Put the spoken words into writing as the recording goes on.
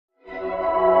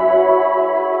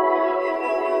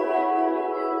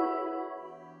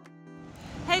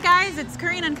it's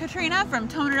Karena and Katrina from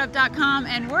ToneItUp.com,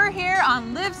 and we're here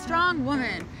on Live Strong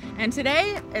Woman. And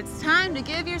today, it's time to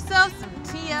give yourself some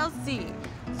TLC.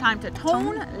 It's time to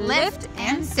tone, lift,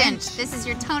 and cinch. This is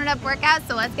your Tone It Up workout,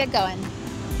 so let's get going.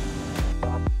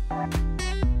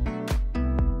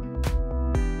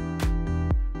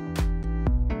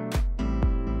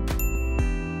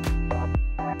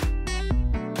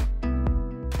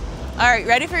 All right,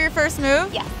 ready for your first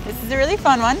move? Yeah. This is a really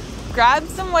fun one. Grab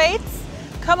some weights,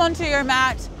 come onto your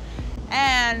mat,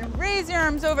 and raise your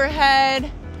arms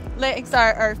overhead.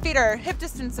 Feet are hip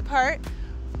distance apart.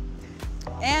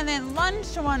 And then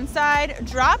lunge to one side,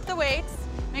 drop the weights.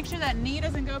 Make sure that knee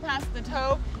doesn't go past the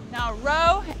toe. Now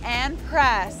row and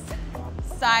press.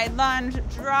 Side lunge,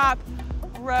 drop,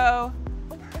 row,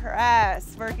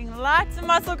 press. Working lots of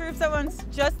muscle groups at once,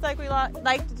 just like we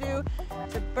like to do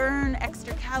to burn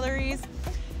extra calories.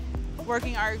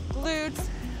 Working our glutes,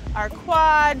 our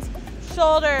quads,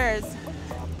 shoulders,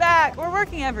 back. We're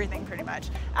working everything pretty much.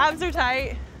 Abs are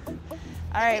tight.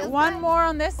 All right, one more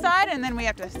on this side, and then we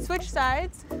have to switch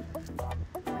sides.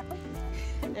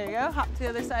 There you go, hop to the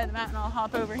other side of the mat, and I'll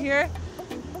hop over here.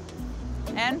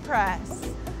 And press.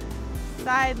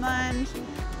 Side lunge,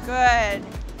 good.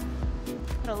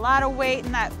 Put a lot of weight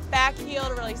in that back heel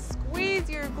to really squeeze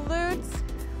your glutes.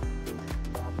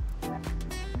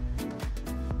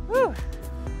 Woo.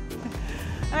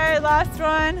 All right, last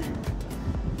one.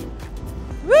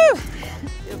 Woo,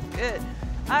 feels good.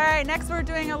 All right, next we're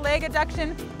doing a leg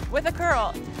adduction with a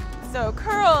curl. So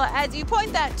curl as you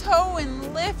point that toe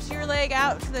and lift your leg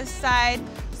out to the side,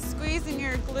 squeezing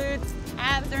your glutes.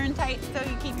 Abs are in tight so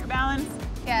you keep your balance.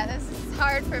 Yeah, this is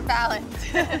hard for balance.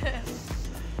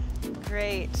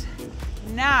 Great.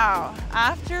 Now,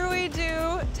 after we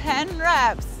do 10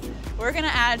 reps, we're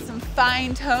gonna add some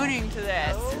fine toning to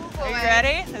this. Oh, are you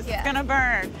ready? This is yeah. gonna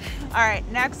burn. All right,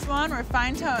 next one, we're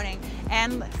fine toning.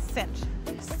 And cinch,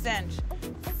 cinch,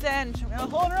 cinch. I'm gonna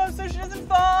hold her up so she doesn't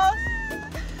fall.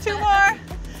 2 more.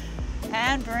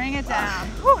 And bring it down.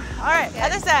 Whew. All right,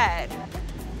 other side.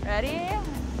 Ready?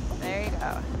 There you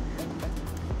go.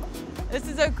 This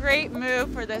is a great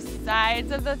move for the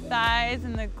sides of the thighs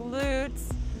and the glutes.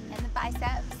 And the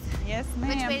biceps. Yes,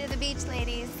 ma'am. Which way to the beach,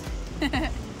 ladies?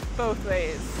 Both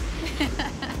ways.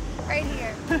 Right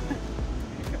here.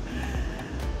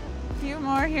 A few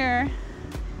more here.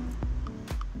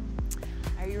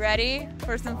 Are you ready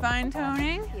for some fine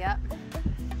toning? Yep.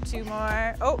 2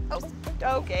 more. Oh,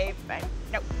 okay, fine.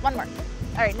 No, 1 more.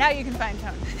 All right, now you can fine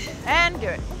tone. And do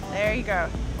it. There you go.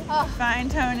 Oh, fine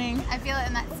toning. I feel it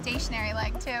in that stationary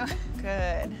leg too.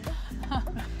 Good.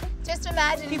 Just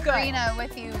imagine Karena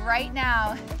with you right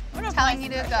now, telling you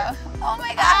to go. Oh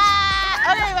my gosh!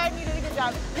 Ah! Okay, you did a good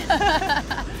job.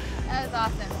 That was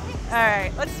awesome. All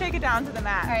right, let's take it down to the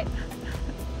mat. All right.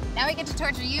 Now we get to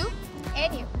torture you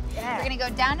and you. Yeah. We're gonna go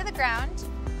down to the ground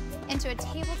into a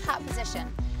tabletop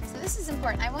position. So this is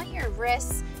important. I want your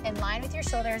wrists in line with your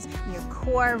shoulders and your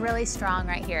core really strong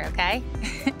right here, okay?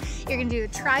 You're gonna do a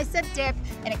tricep dip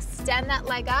and extend that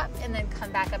leg up and then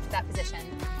come back up to that position.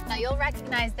 Now you'll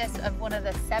recognize this of one of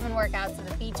the 7 workouts of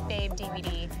the Beach Babe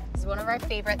DVD. This is one of our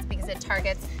favorites because it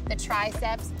targets the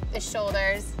triceps, the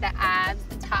shoulders, the abs,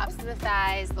 the tops of the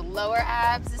thighs, the lower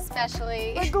abs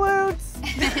especially. The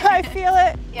glutes, I feel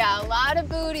it. Yeah, a lot of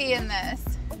booty in this.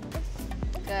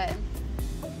 Good.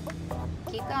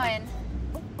 Keep going.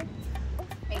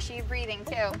 Make sure you're breathing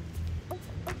too.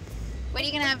 What are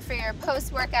you gonna have for your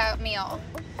post-workout meal?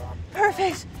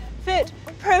 Perfect fit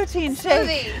protein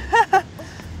shake. Smoothie.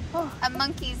 A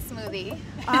monkey smoothie.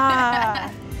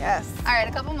 Ah, yes. All right,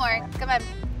 a couple more. Come on.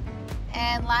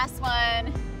 And last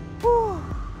one. Whew.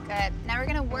 Good. Now we're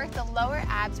gonna work the lower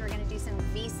abs. We're gonna do some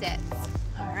V-sits.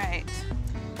 All right.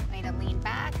 I'm gonna lean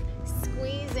back,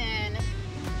 squeeze in.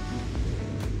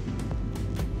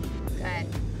 Good.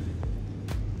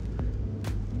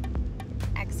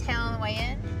 Exhale on the way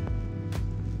in.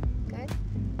 Good.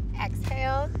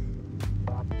 Exhale.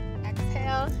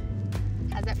 Exhale.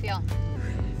 How's that feel?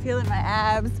 Feeling my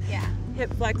abs, Yeah.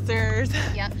 hip flexors.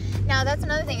 Yep. Now that's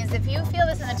another thing is if you feel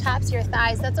this in the tops of your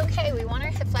thighs, that's okay. We want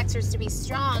our hip flexors to be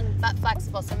strong but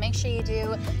flexible. So make sure you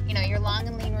do, your long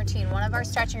and lean routine. One of our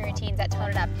stretching routines at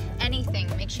Tone It Up. Anything,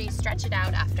 make sure you stretch it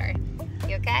out after.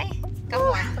 You okay? Couple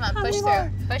more. Come on, push through.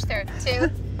 Push through.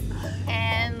 2.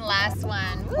 And last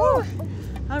one. Woo!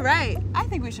 All right, I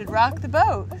think we should rock the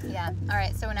boat. Yeah. All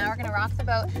right, so now we're gonna rock the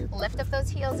boat. Lift up those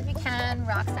heels if you can,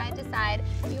 rock side to side.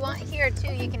 If you want here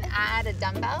too, you can add a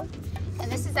dumbbell. And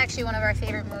this is actually one of our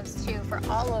favorite moves too for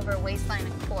all over waistline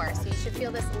and core. So you should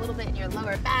feel this a little bit in your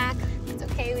lower back. It's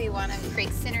okay, we wanna create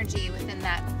synergy within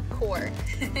that core.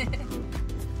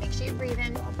 Make sure you breathe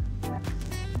in.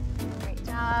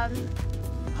 job.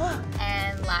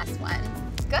 And last one.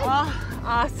 Good. Oh,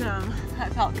 awesome.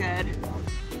 That felt good.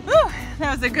 Whew,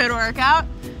 that was a good workout.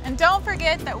 And don't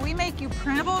forget that we make you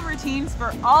printable routines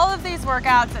for all of these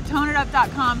workouts at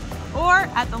toneitup.com or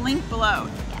at the link below.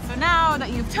 Yes. So now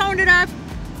that you've toned it up,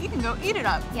 you can go eat it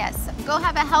up. Yes, go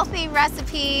have a healthy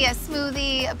recipe, a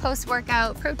smoothie, a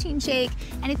post-workout protein shake,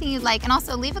 anything you'd like. And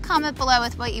also leave a comment below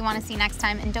with what you want to see next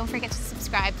time. And don't forget to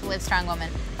subscribe to Live Strong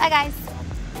Woman. Bye guys.